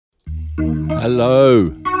Hello,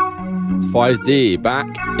 it's 5D back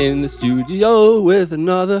in the studio with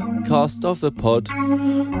another cast of the pod.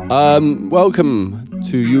 Welcome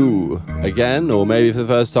to you again, or maybe for the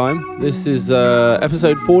first time. This is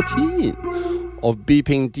episode 14 of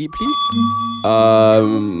Beeping Deeply. I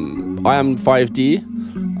am 5D,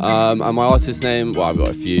 and my artist name, well, I've got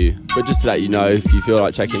a few, but just to let you know, if you feel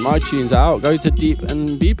like checking my tunes out, go to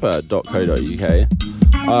deepandbeeper.co.uk.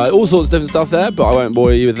 All sorts of different stuff there, but I won't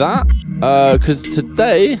bore you with that, because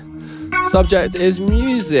today subject is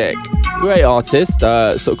music. Great artist,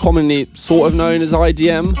 sort of commonly known as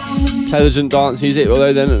IDM, intelligent dance music,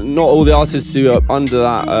 although then not all the artists who are under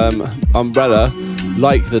that umbrella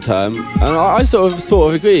like the term, and I sort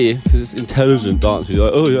of agree, because it's intelligent dance music,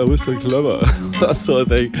 like, oh yeah, we're so clever, that sort of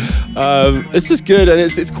thing. It's just good, and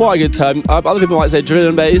it's quite a good term. Other people might say drill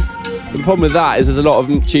and bass. The problem with that is there's a lot of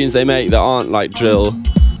tunes they make that aren't like drill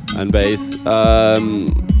and bass.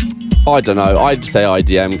 I don't know, I'd say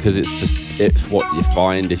IDM because it's what you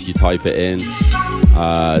find if you type it in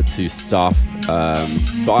to stuff,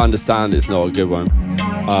 but I understand it's not a good one.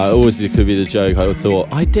 Always it could be the joke, I thought,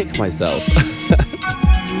 I dick myself.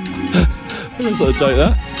 That's sort of joke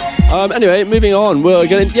there. Anyway, moving on, we're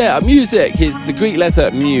getting, music is the Greek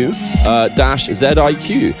letter mu dash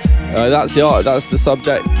ZIQ. That's the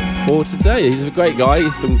subject for today. He's a great guy.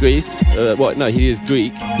 He's from Greece. He is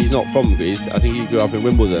Greek. He's not from Greece. I think he grew up in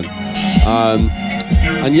Wimbledon.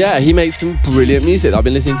 And yeah, he makes some brilliant music that I've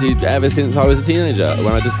been listening to ever since I was a teenager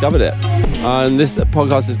when I discovered it. And this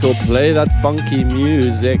podcast is called Play That Funky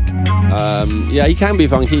Music. He can be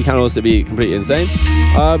funky. He can also be completely insane.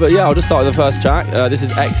 But yeah, I'll just start with the first track. This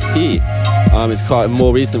is XT. It's quite a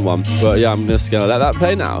more recent one. But yeah, I'm just going to let that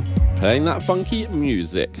play now. Playing that funky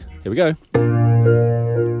music. Here we go.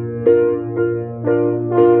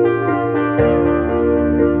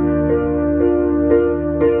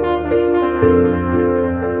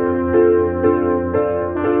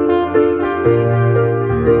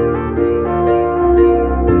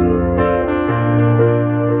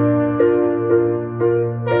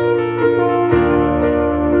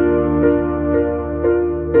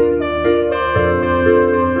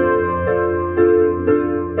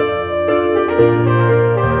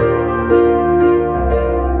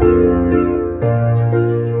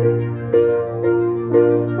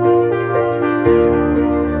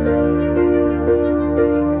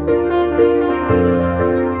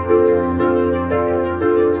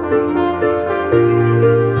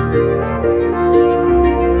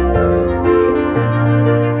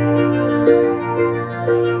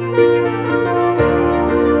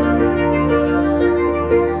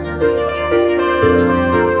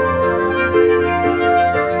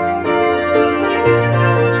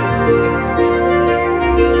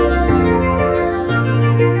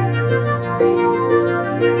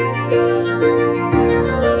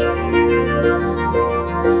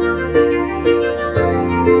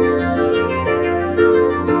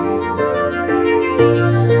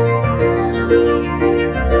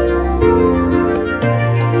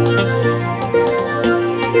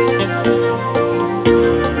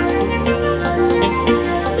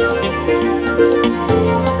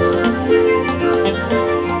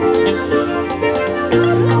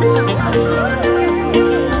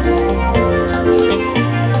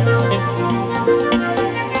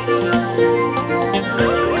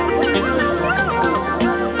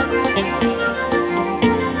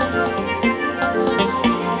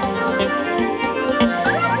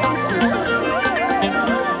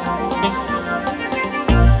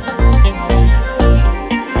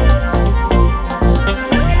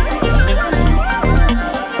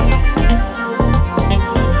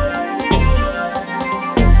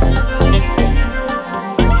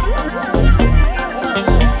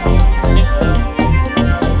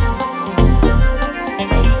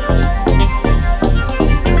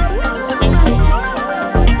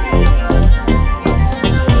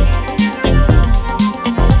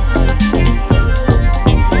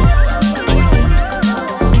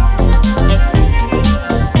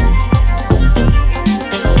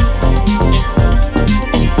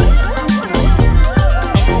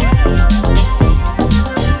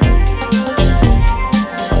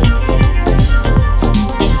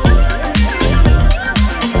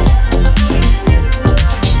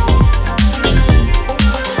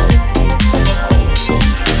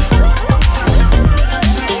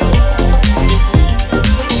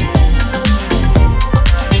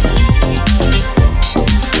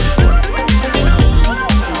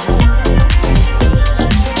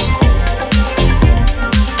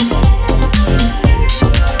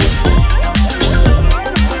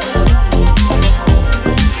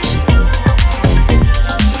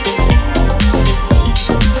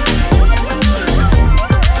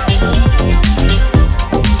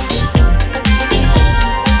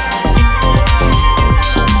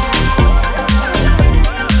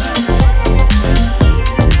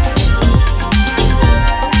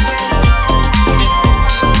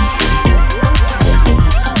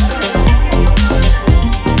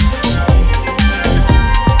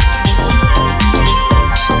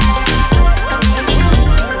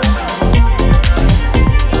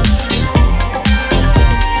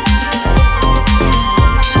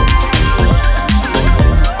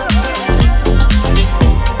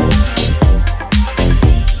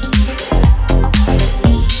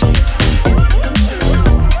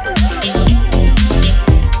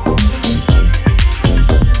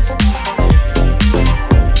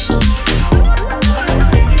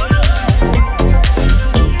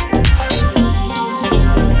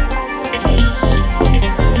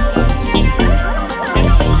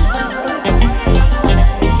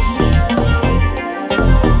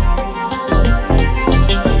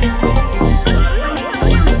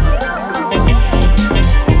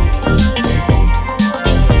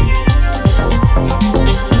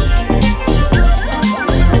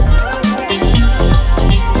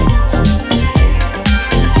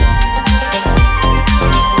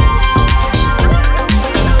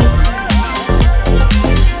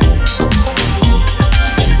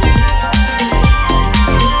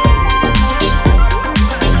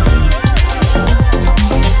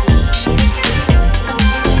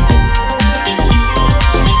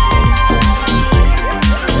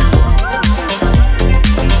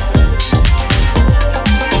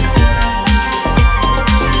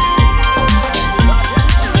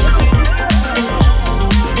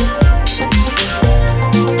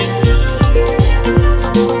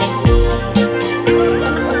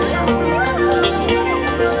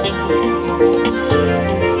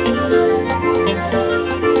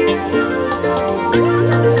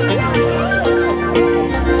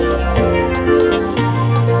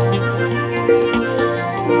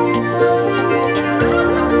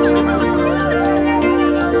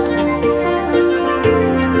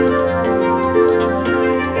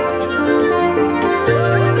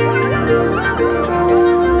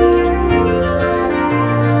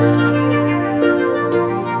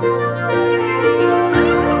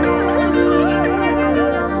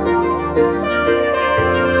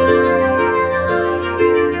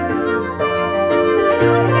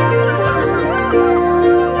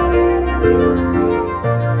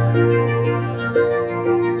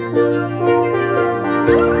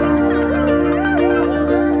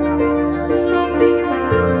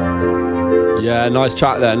 Yeah, nice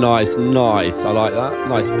track there. Nice. I like that.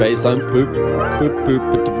 Nice bass line. Boop, boop, boop,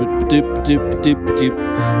 boop, boop, doop, doop, doop, doop.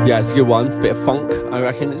 Yeah, it's a good one. A bit of funk, I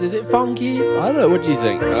reckon. Is it funky? I don't know. What do you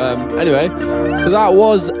think? Anyway, so that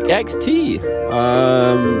was XT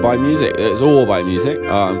by Music. It's all by Music.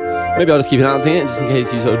 Maybe I'll just keep announcing it just in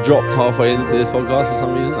case you sort of dropped halfway into this podcast for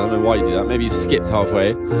some reason. I don't know why you do that. Maybe you skipped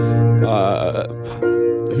halfway. Who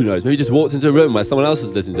knows? Maybe you just walked into a room where someone else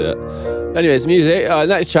was listening to it. Anyways, Music.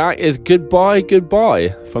 Next track is Goodbye,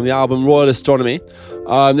 Goodbye from the album Royal Astronomy.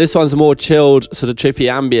 This one's a more chilled, sort of trippy,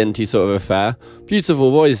 ambient-y sort of affair.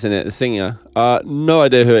 Beautiful voice in it, the singer. No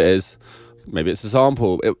idea who it is. Maybe it's a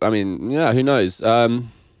sample. Who knows?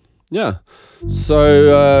 Yeah.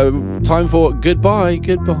 So, time for Goodbye,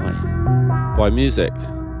 Goodbye by Music.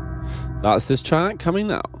 That's this track coming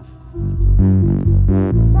now.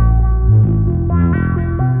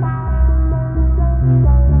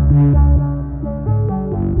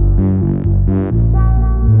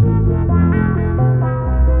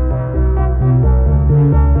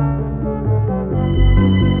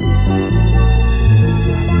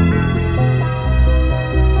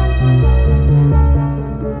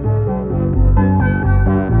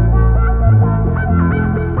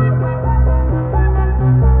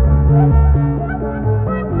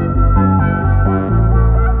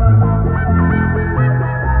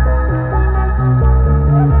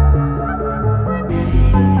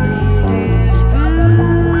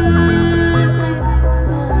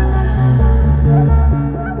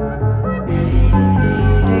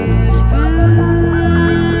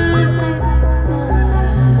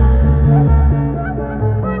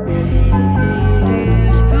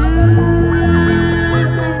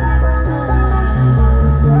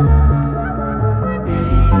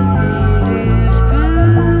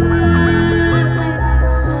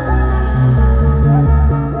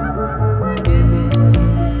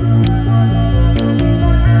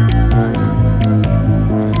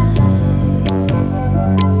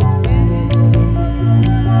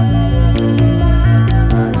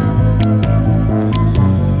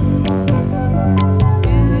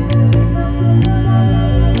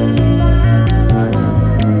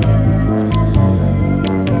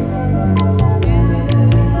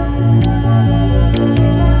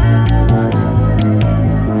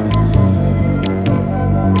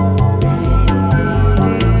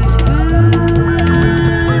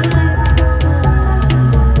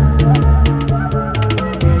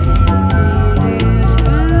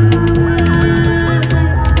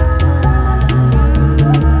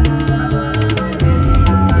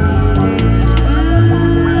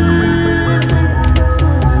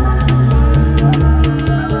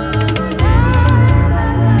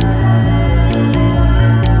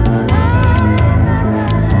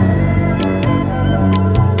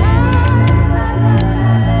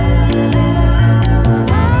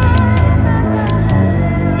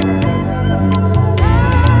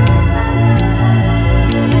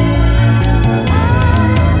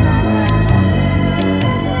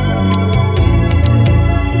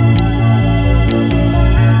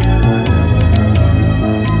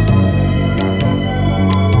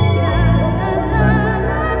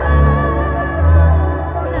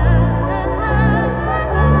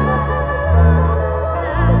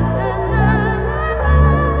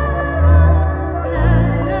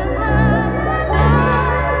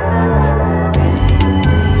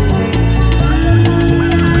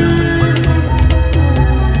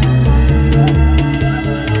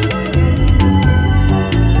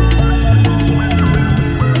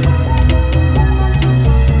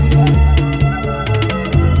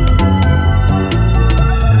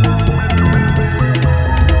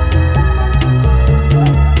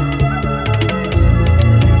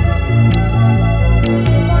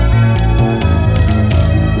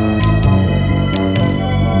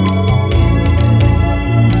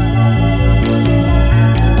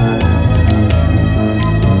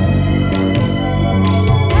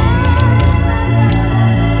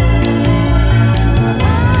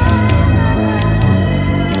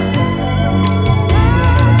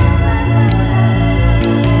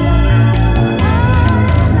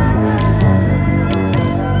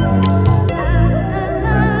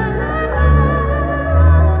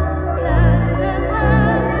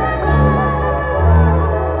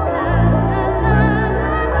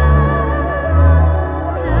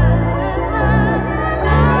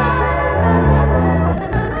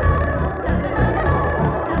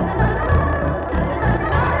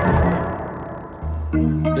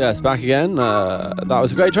 Yes, back again. That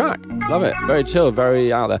was a great track. Love it. Very chill,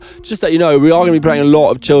 very out there. Just that you know, we are going to be playing a lot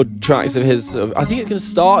of chilled tracks of his. I think it can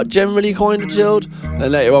start generally kind of chilled, and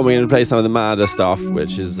then later on we're going to play some of the madder stuff,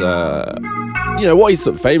 which is what he's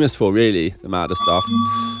sort of famous for, really, the Madder stuff.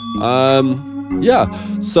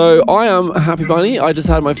 So I am Happy Bunny. I just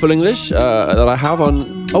had my full English that I have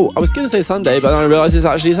on, I was going to say Sunday, but then I realised it's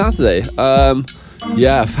actually Saturday.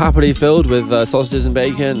 Happily filled with sausages and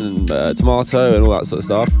bacon and tomato and all that sort of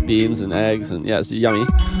stuff, beans and eggs, and it's yummy.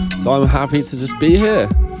 So I'm happy to just be here,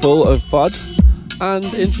 full of FUD and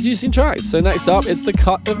introducing tracks. So next up, it's The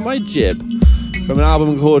Cut of My Jib from an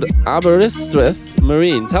album called Aberystwyth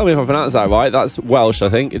Marine. Tell me if I pronounced that right. That's Welsh, I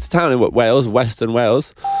think. It's a town in Wales, Western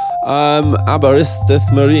Wales.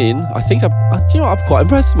 Aberystwyth Marine. I think I'm quite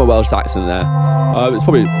impressed with my Welsh accent there. It's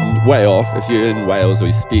probably way off. If you're in Wales or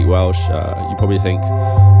you speak Welsh, you probably think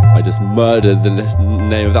I just murdered the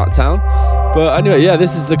name of that town. But anyway,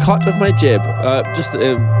 this is The Cut of My Jib. Just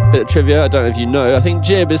a bit of trivia, I don't know if you know. I think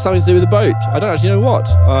jib is something to do with a boat. I don't actually know what.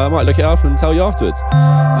 I might look it up and tell you afterwards.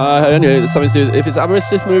 Anyway, it's something to do with, if it's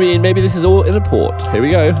Aberystwyth Marine, maybe this is all in a port. Here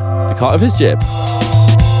we go. The Cut of His Jib.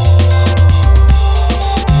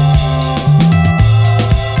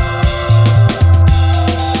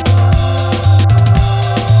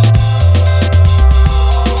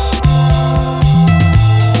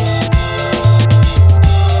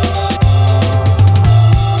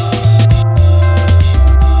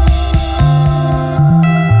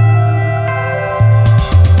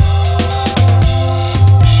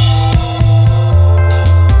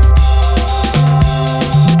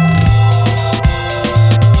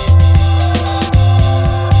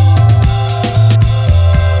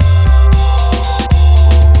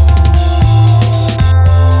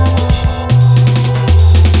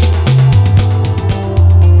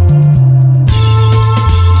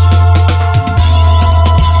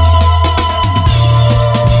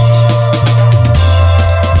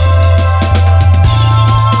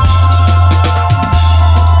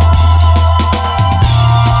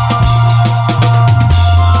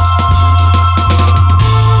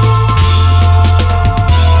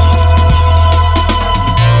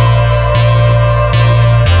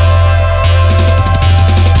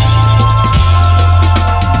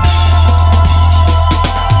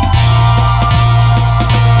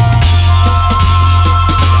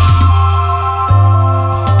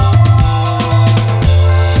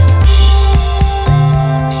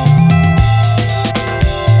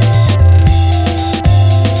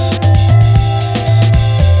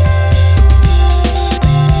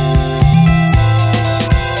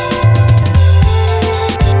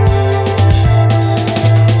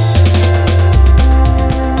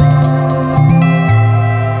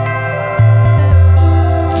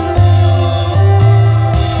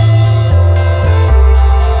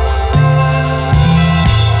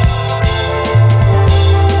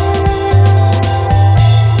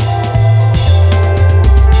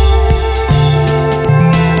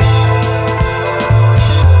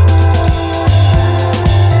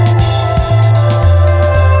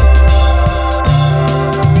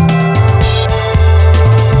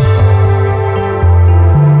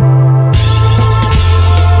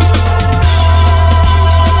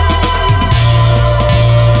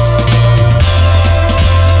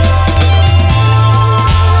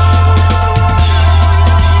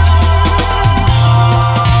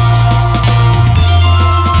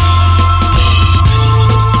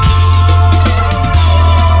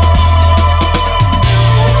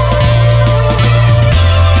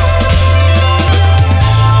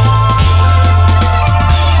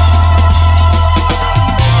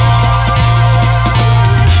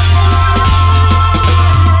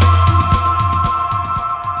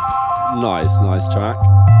 Nice track.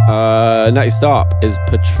 Next up is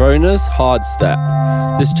Petronas Hard Step.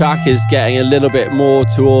 This track is getting a little bit more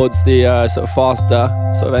towards the sort of faster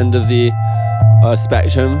sort of end of the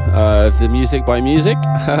spectrum of the music by music.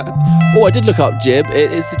 I did look up jib.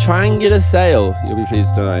 It's a triangular sail, you'll be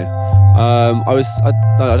pleased to know. I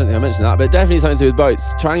don't think I mentioned that, but definitely something to do with boats.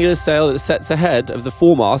 Triangular sail that sets ahead of the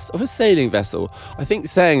foremast of a sailing vessel. I think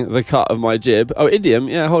saying the cut of my jib. Oh, idiom.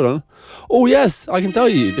 Yeah, hold on. Oh yes, I can tell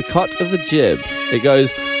you. The cut of the jib. It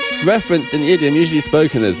goes, it's referenced in the idiom usually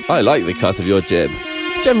spoken as, I like the cut of your jib.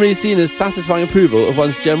 Generally seen as satisfying approval of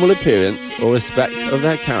one's general appearance or respect of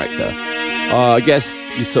their character. I guess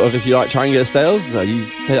you sort of, if you like triangular sails, you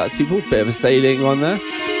say that to people. Bit of a sailing one there.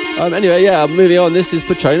 Anyway, moving on. This is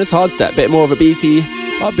Petronas Hard Step. Bit more of a beaty,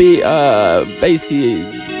 upbeat, bassy,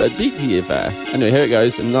 beaty affair. Anyway, here it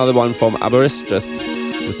goes. Another one from Aberystwyth.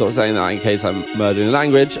 We'll stop saying that in case I'm murdering the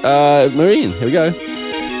language. Marine. Here we go.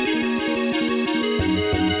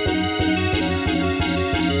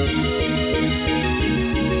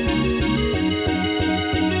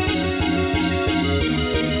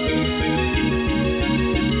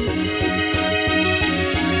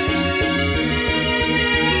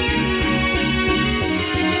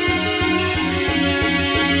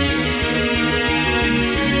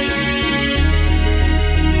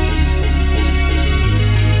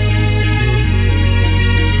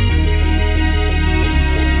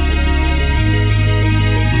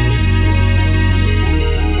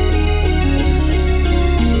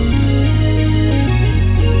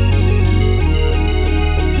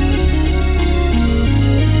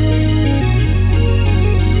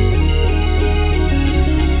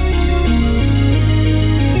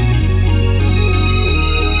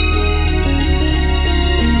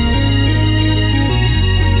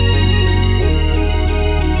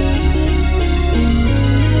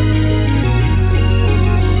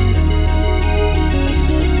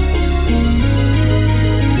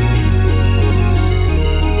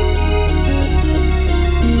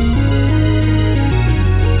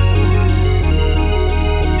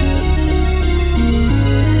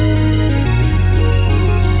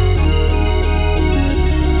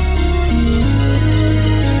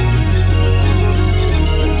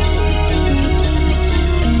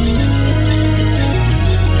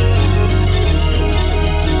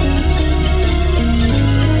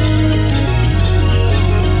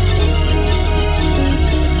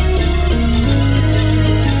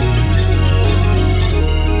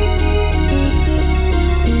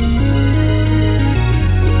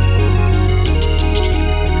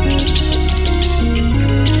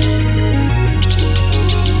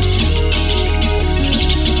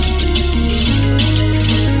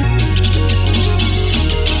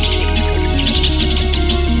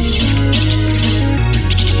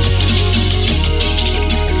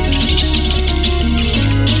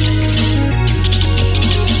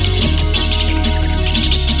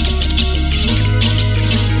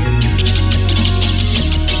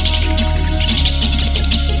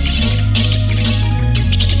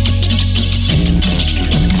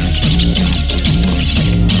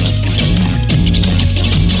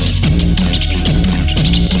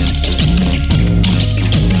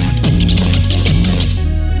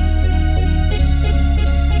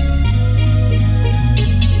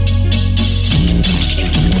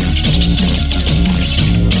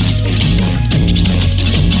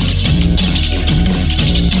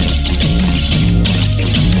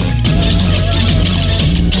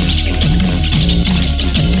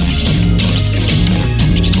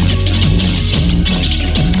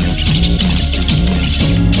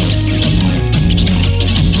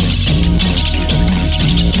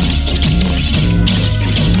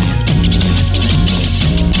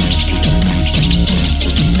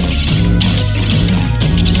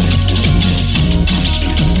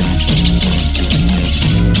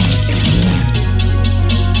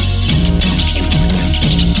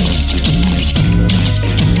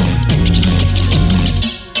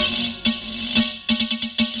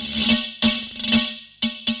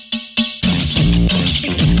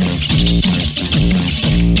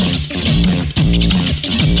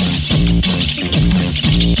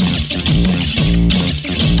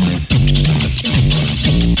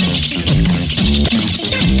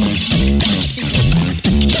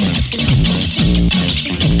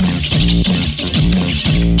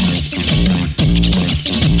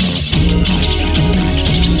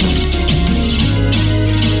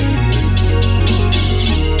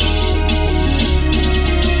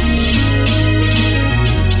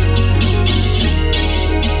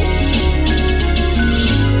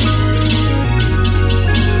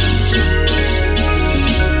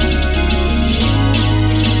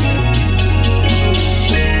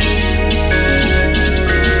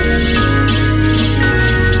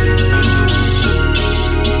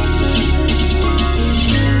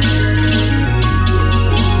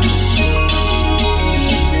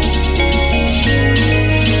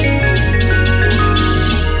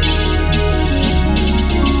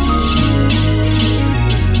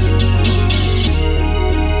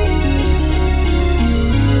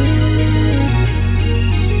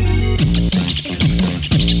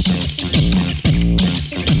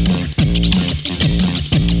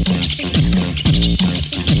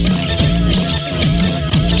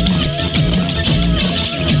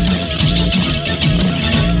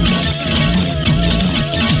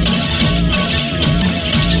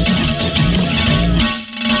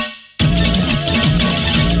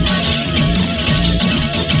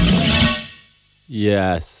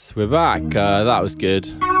 Yes, we're back. That was good.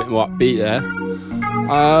 Bit more upbeat there.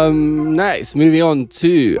 Next, moving on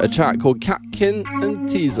to a track called Catkin and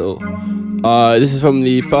Teasel. This is from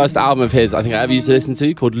the first album of his I think I ever used to listen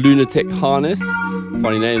to, called Lunatic Harness.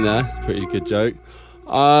 Funny name there. It's a pretty good joke.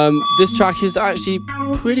 This track is actually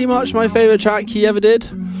pretty much my favourite track he ever did.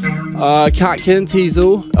 Catkin and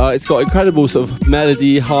Teasel. It's got incredible sort of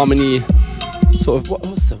melody, harmony, sort of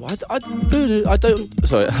what's the I don't.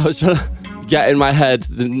 Sorry, I was trying to get in my head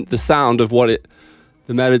the sound of what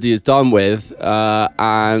the melody is done with,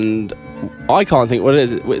 and I can't think what it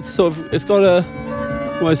is. It's got a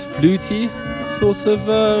almost fluty sort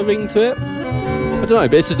of ring to it. I don't know,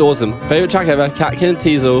 but it's just awesome. Favorite track ever, Catkin and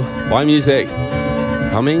Teasel by Music,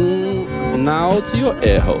 coming now to your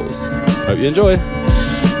ear holes. Hope you enjoy.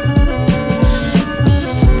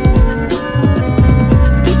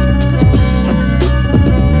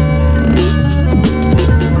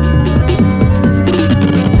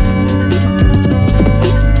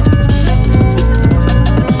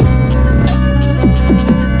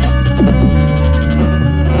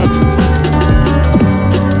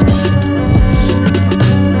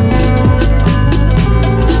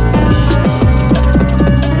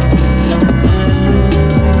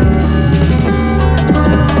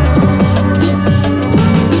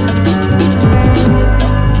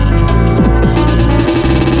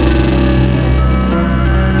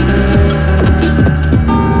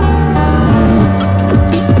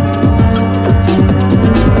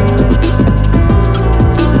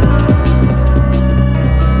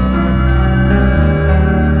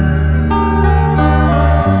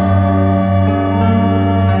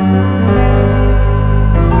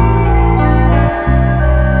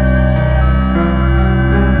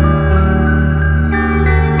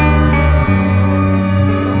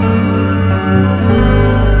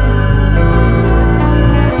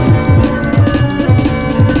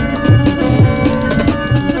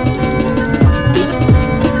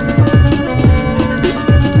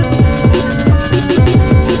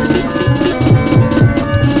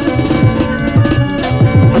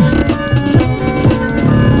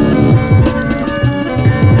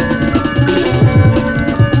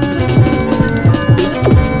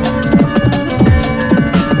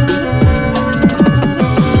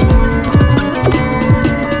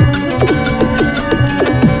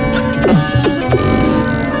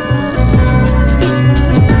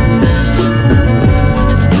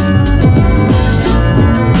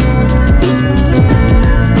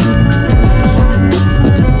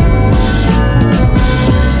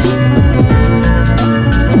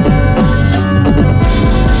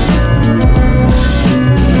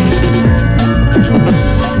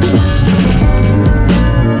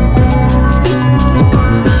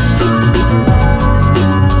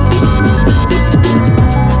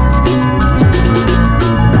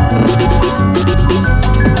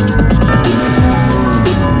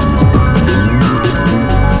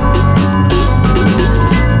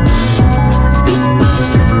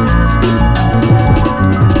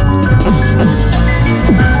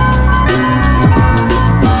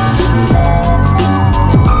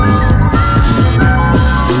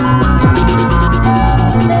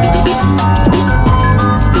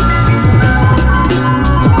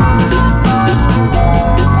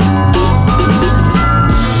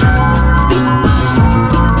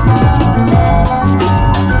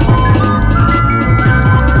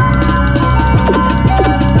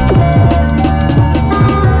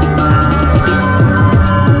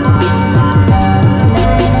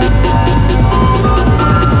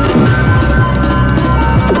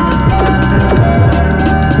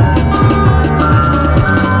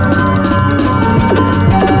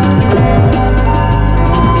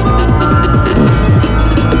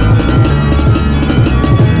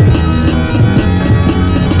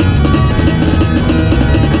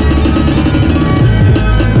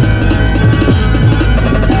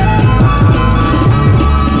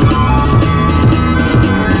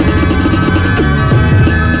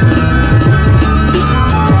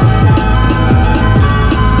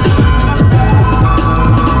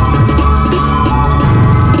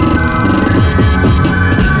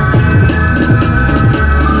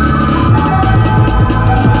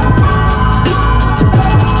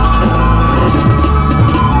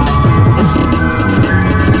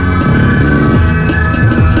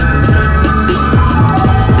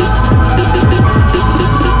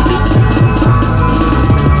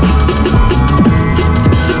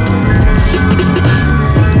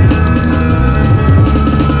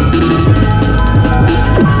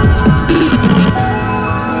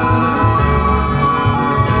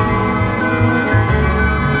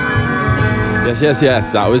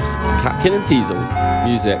 Yes. That was Catkin and Teasel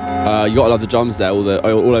music. You gotta love the drums there, all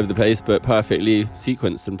over the place, but perfectly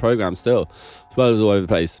sequenced and programmed still, as well as all over the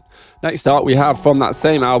place. Next up, we have from that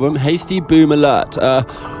same album, Hasty Boom Alert.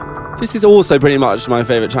 This is also pretty much my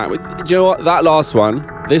favourite track. Do you know what? That last one,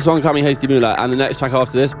 this one coming, Hasty Boom Alert, and the next track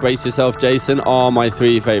after this, Brace Yourself, Jason, are my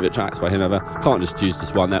 3 favourite tracks by him ever. Can't just choose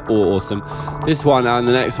just one, they're all awesome. This one and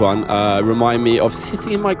the next one remind me of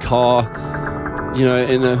sitting in my car, you know,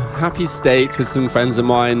 in a happy state with some friends of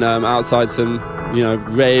mine outside some, you know,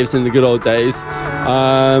 raves in the good old days.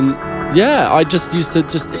 I just used to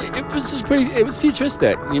it was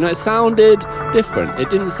futuristic, you know, it sounded different. It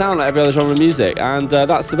didn't sound like every other genre of music, and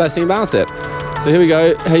that's the best thing about it. So here we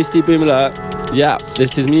go, Hasty Boom Alert. Yeah,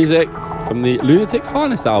 this is music from the Lunatic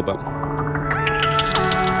Harness album.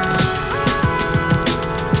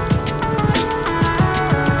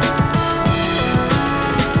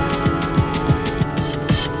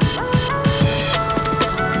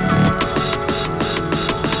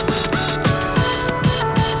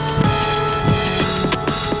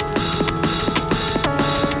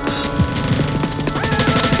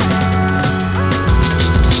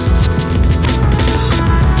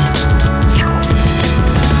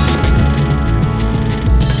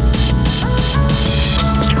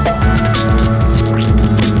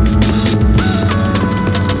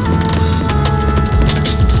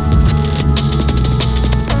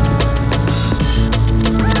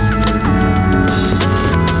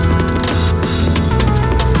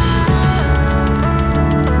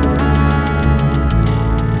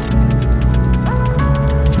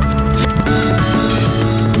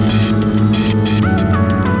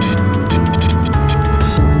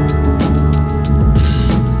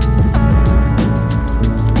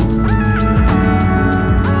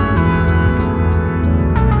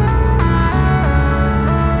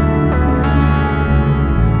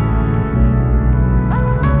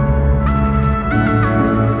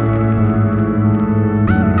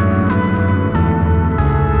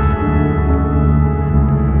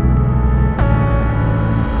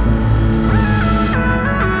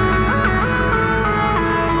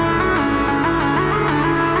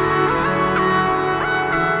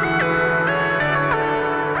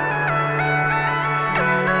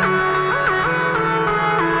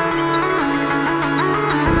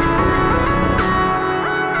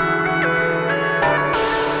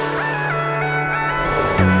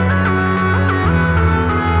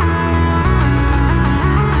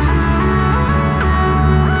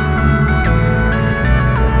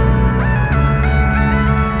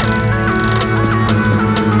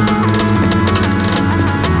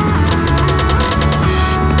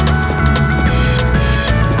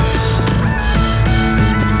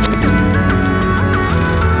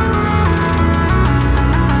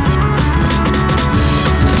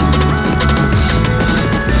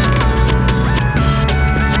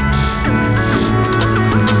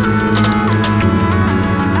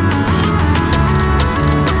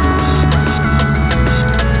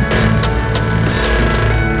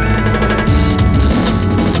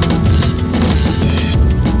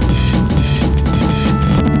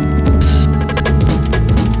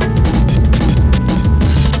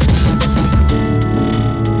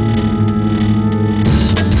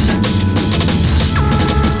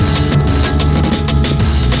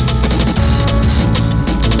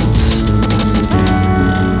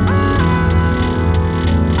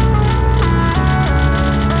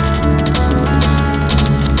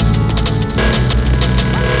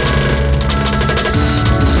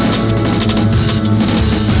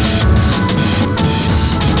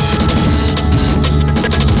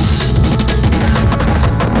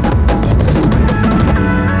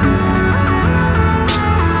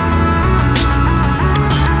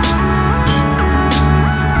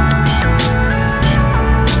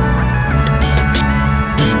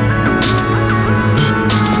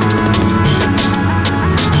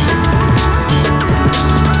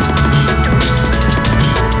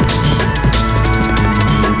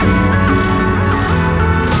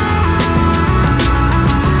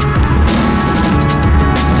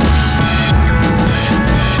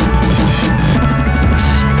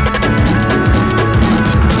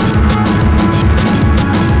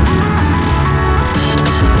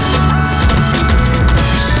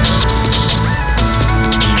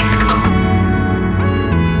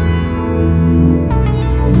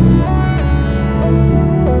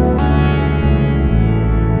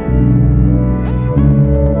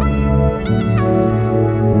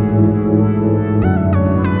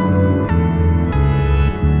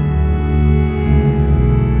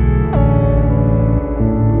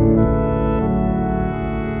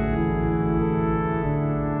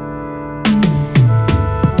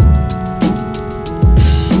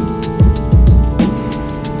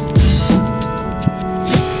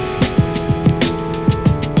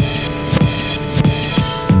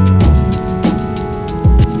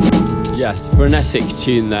 yes, frenetic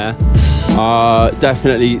tune there.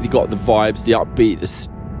 Definitely got the vibes, the upbeat, the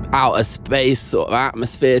outer space sort of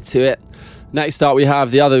atmosphere to it. Next up, we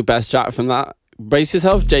have the other best track from that. Brace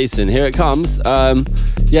yourself, Jason. Here it comes.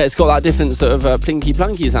 Yeah, it's got that different sort of plinky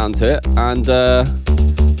plunky sound to it, and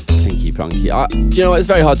plinky plunky. Do you know what? It's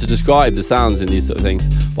very hard to describe the sounds in these sort of things,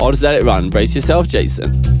 but I'll just let it run. Brace yourself,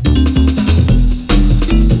 Jason.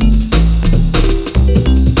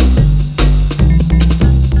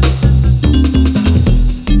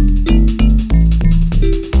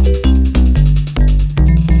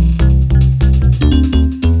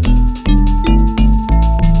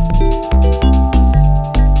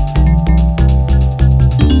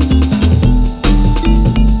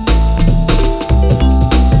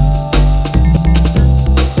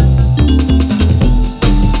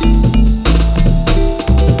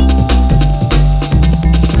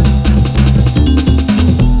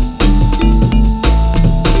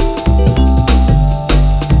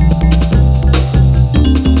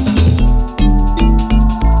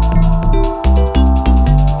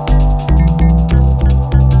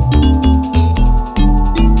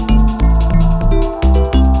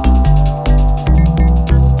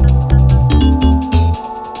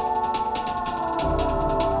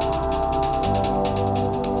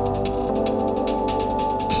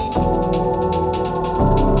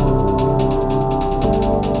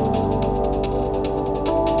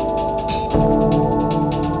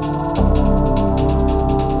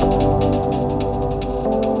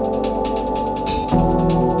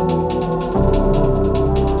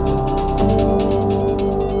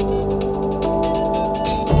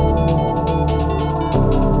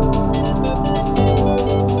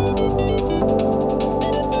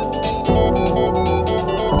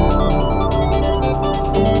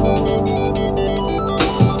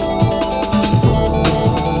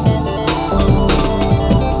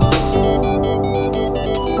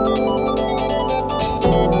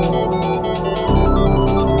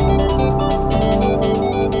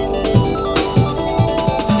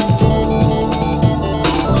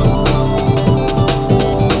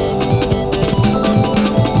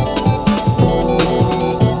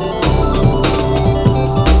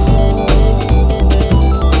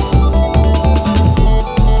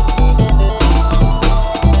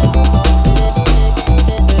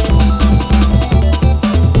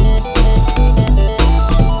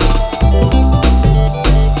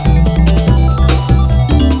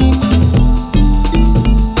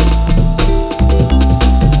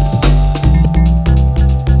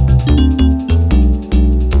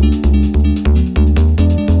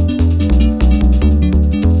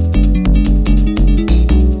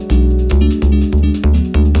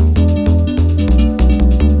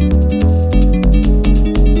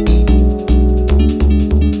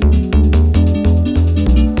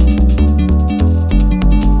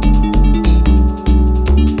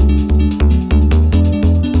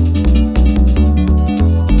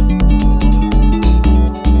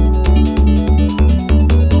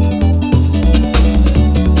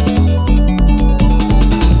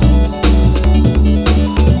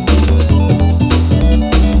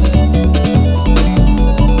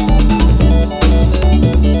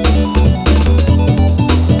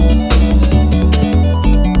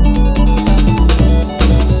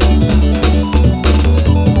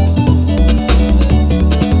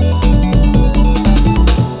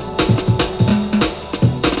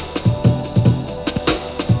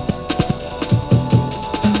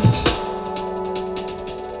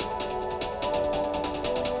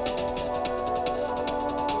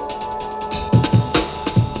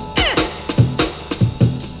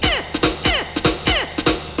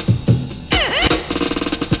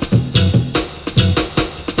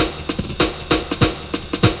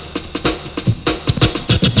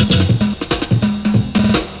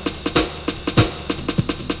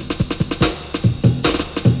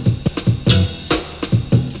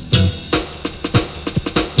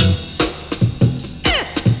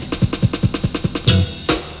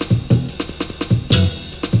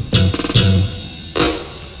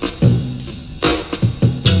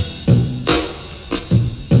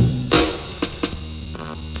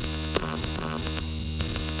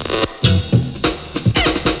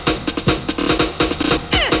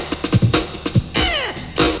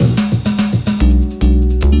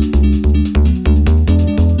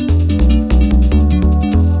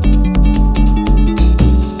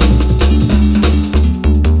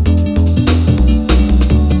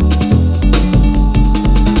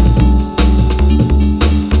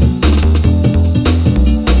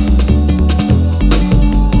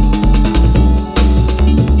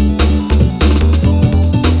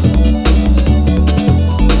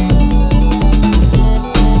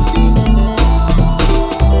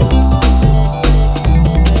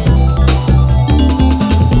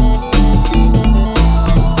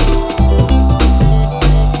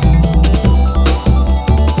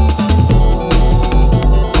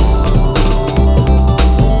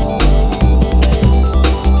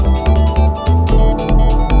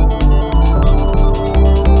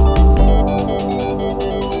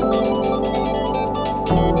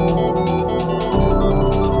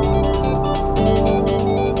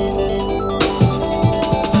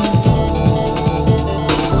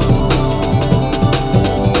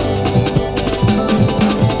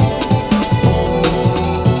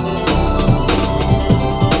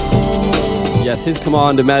 bass, his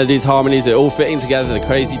command of melodies, harmonies, it all fitting together, the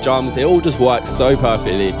crazy drums, it all just works so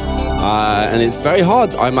perfectly. And it's very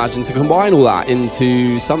hard, I imagine, to combine all that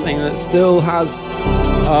into something that still has,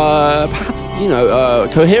 perhaps,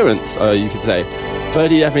 coherence, you could say. But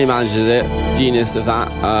he definitely manages it. Genius of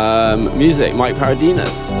that. Music, Mike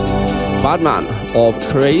Paradinas, madman of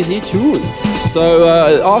crazy tunes. So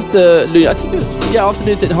after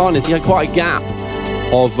Lunatic Harness, he had quite a gap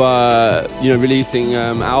of releasing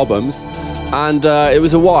albums, and it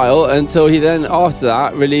was a while until he then after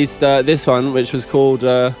that released this one, which was called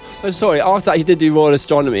after that he did do Royal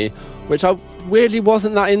Astronomy, which I weirdly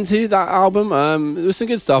wasn't that into that album. There was some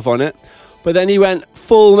good stuff on it, but then he went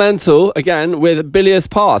full mental again with Bilious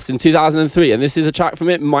Past in 2003, and this is a track from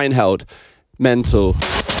it, Mindheld, Mental.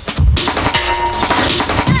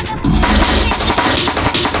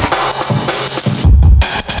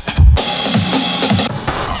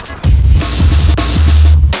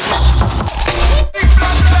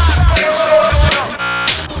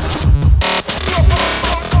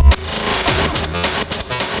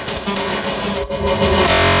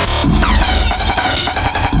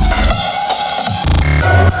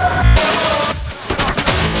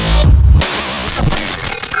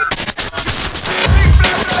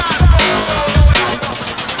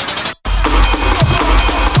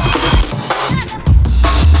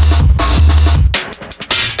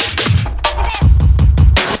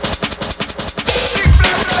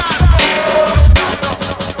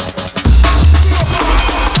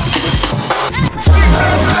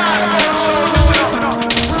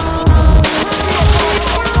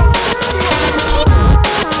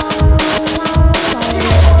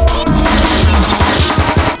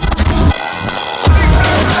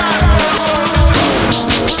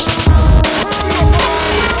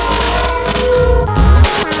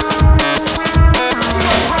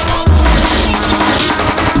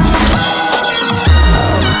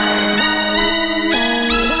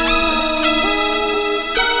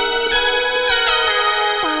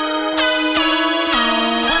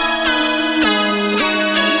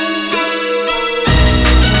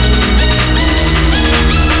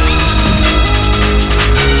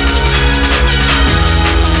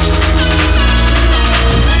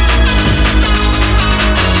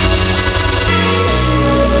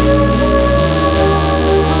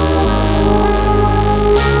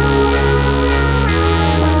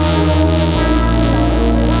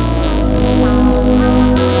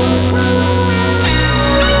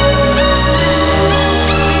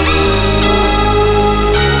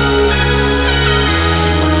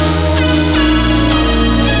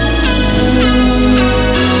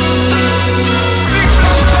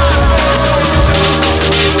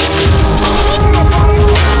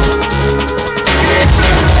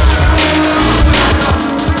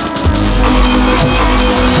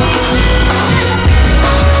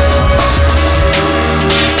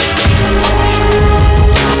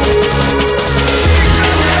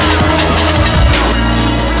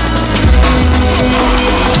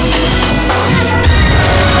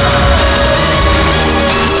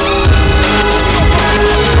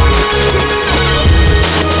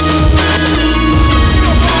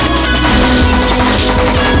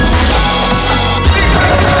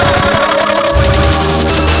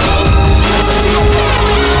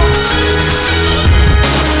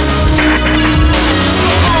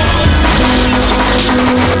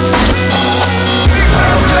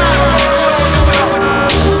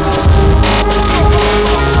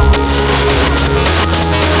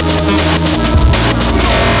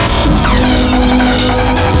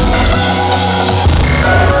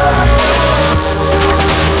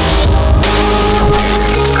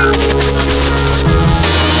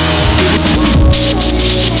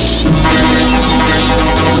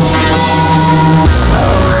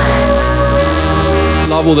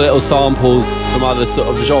 All the little samples from other sort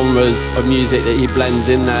of genres of music that he blends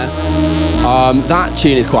in there. That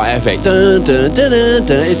tune is quite epic. Dun, dun, dun, dun,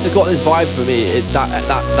 dun. It's got this vibe for me.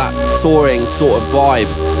 That soaring sort of vibe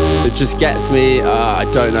that just gets me. I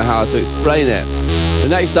don't know how to explain it.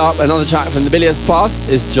 But next up, another track from the Bilious Past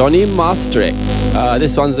is Johnny Maastricht.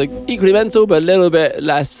 This one's equally mental, but a little bit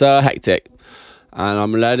less hectic. And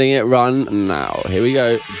I'm letting it run now. Here we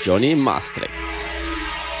go, Johnny Maastricht.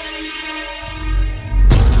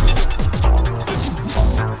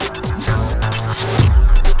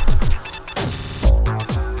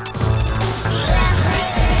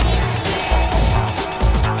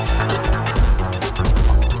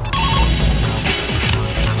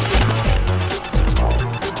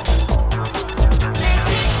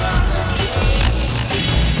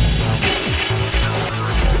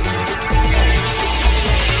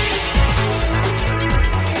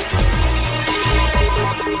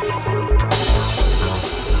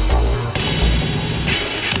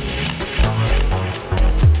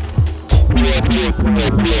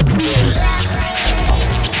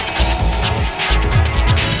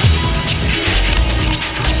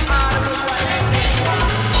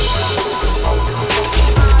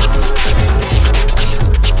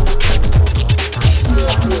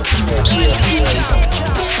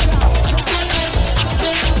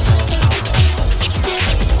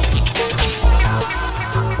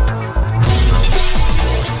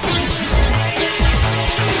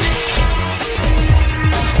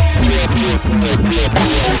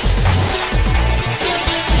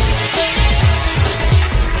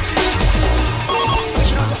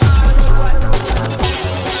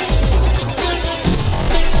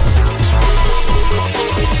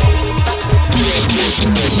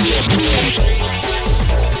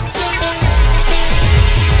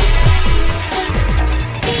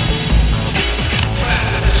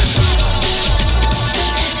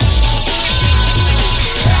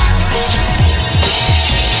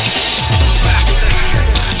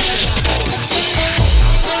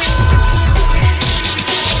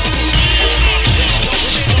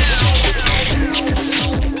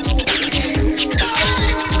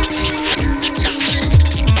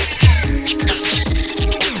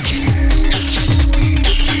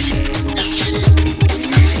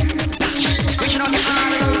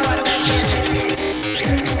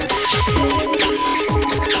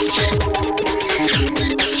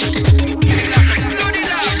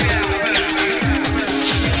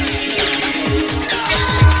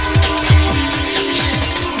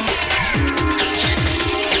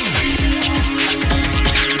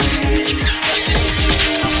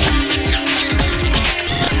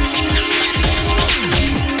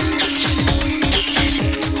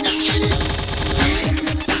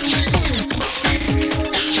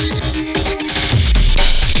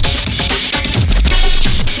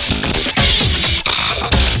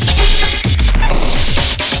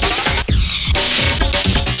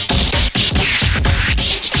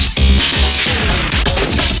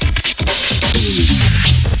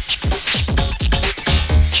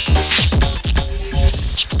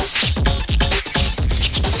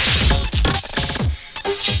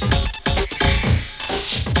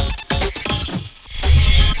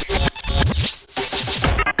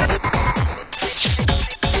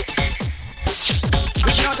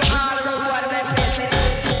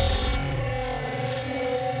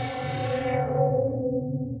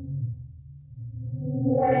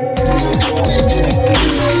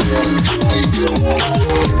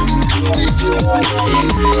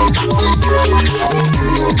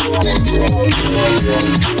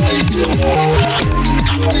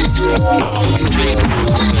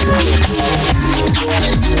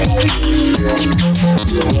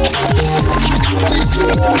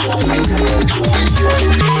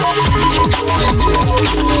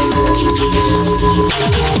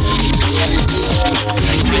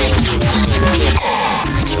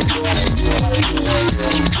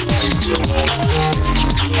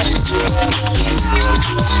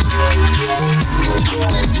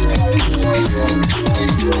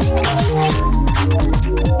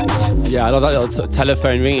 Yeah, I love that little sort of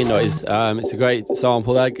telephone ringing noise. It's a great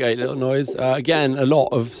sample there, great little noise. Again, a lot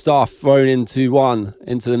of stuff thrown into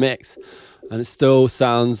the mix, and it still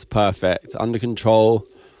sounds perfect, under control.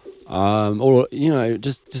 Or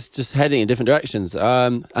just heading in different directions.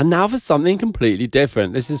 And now for something completely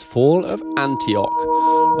different. This is Fall of Antioch,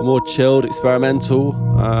 a more chilled, experimental,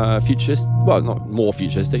 futurist. Well, not more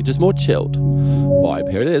futuristic, just more chilled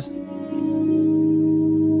vibe. Here it is.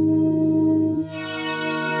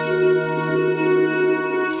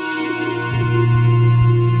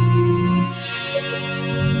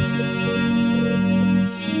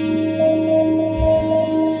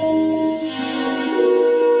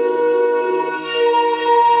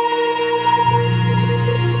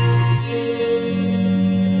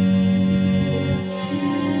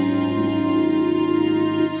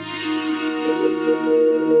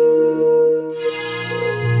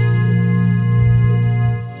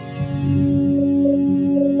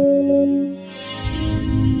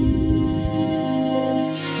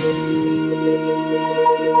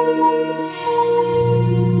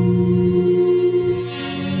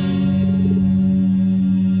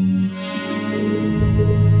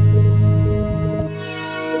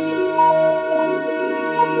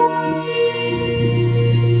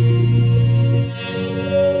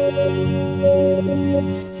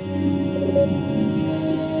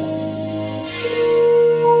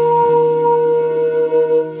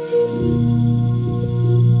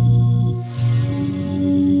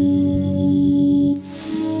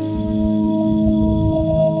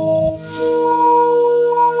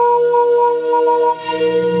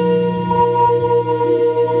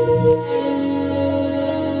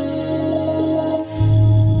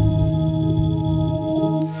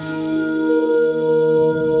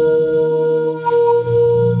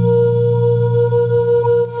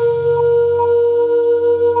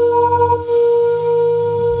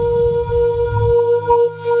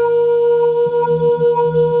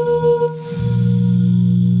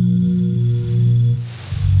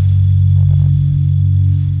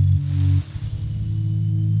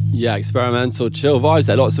 Yeah, experimental, chill vibes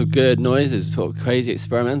there. Lots of good noises, sort of crazy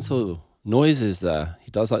experimental noises there.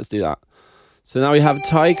 He does like to do that. So now we have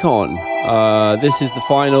Tycon. This is the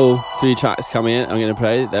final 3 tracks coming in. I'm going to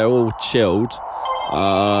play. They're all chilled.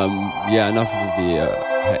 Yeah, enough of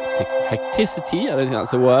the hecticity. I don't think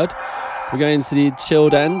that's a word. We're going to the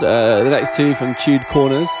chilled end. The next 2 from Chewed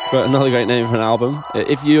Corners. Another great name for an album.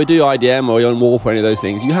 If you do IDM or you're on Warp or any of those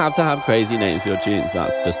things, you have to have crazy names for your tunes.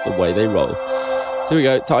 That's just the way they roll. So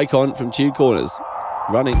here we go. Tycon from Chewed Corners.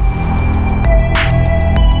 Running.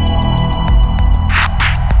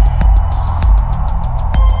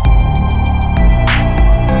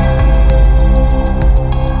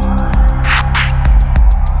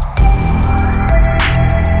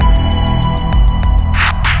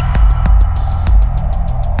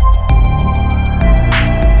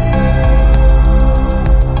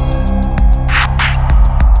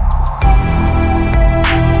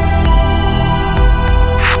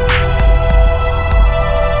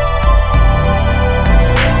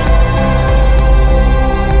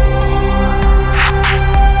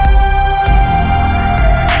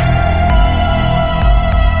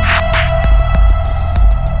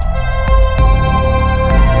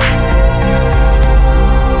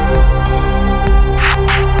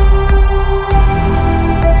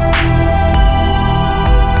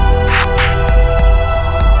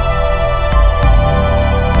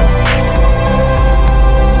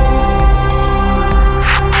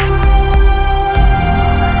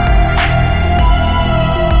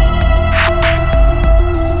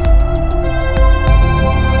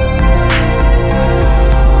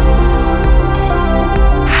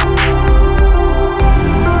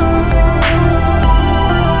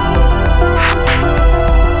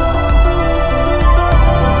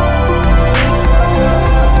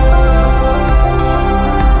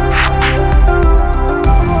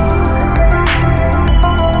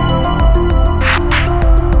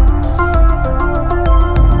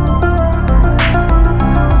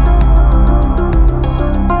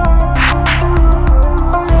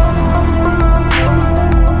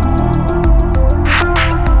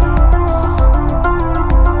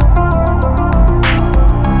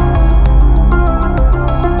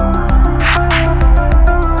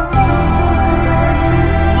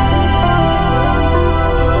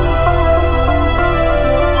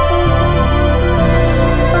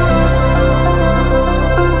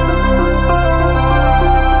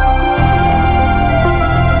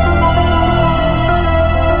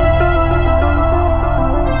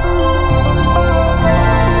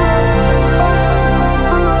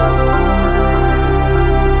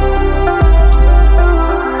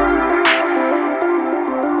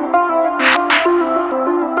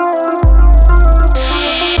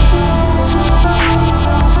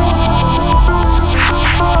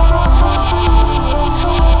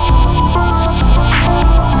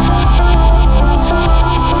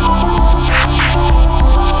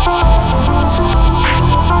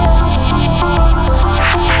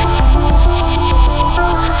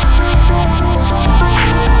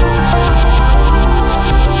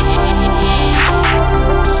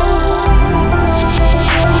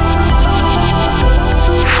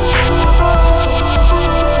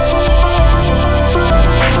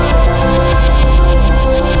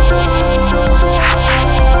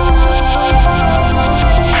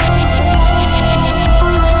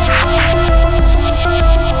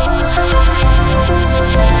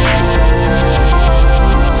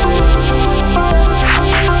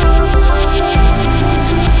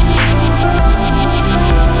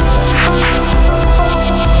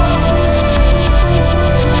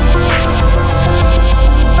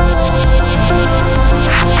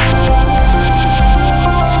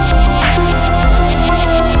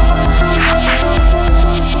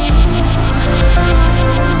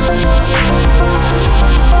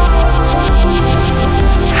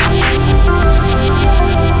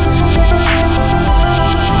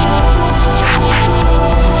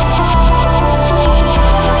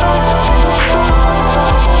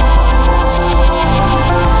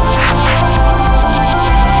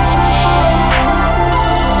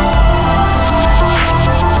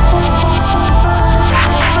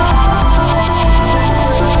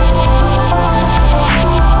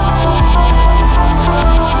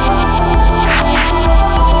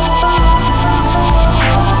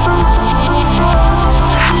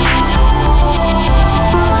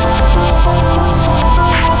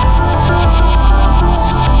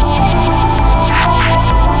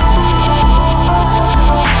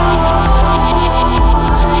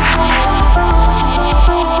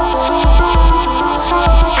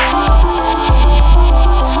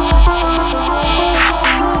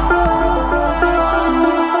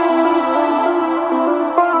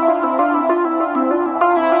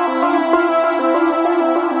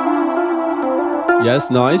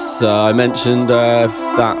 Yes, nice. I mentioned that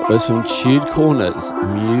was from Chewed Corners,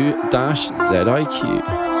 Mu-ZIQ,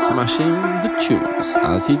 smashing the tunes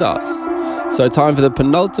as he does. So time for the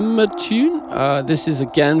penultimate tune. This is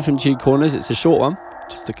again from Chewed Corners. It's a short one,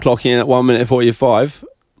 just to clock in at 1 minute 45.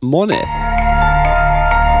 Monith.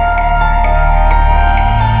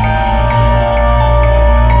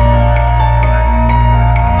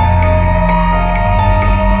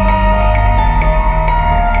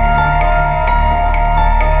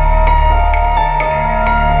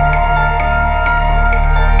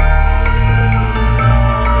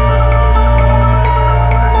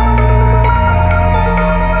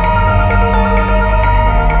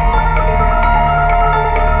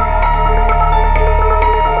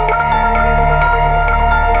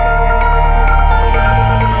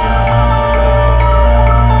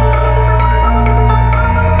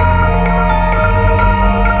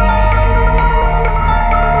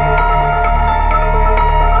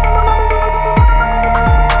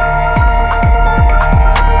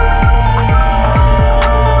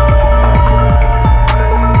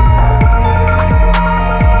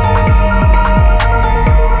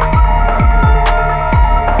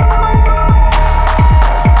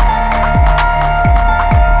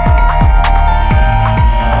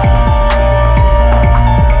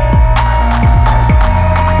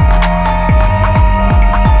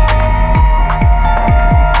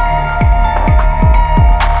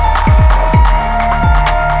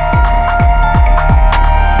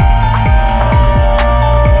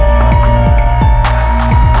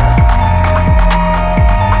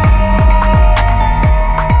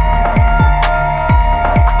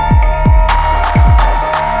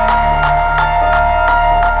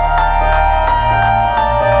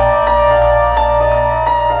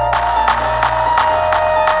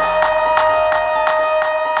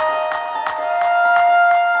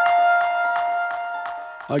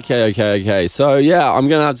 Okay. So yeah, I'm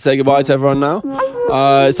gonna have to say goodbye to everyone now.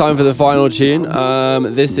 It's time for the final tune.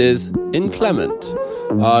 This is Inclement.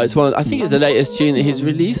 It's I think it's the latest tune that he's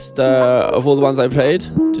released of all the ones I played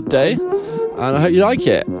today, and I hope you like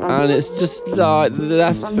it. And it's just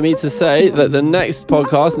left for me to say that the next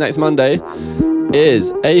podcast, next Monday,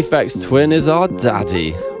 is Aphex Twin is our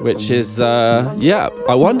daddy, which is I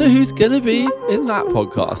wonder who's gonna be in that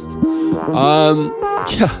podcast.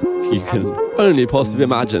 You can only possibly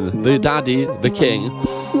imagine the daddy, the king,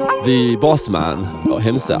 the boss man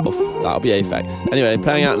himself. That'll be Aphex. Anyway,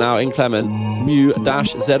 playing out now Inclement,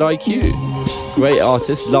 Mu-ZIQ. Great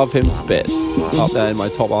artist, love him to bits. Up there in my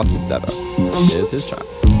top artists ever. Here's his track,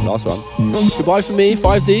 last one. Goodbye from me,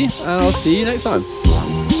 5D, and I'll see you next time.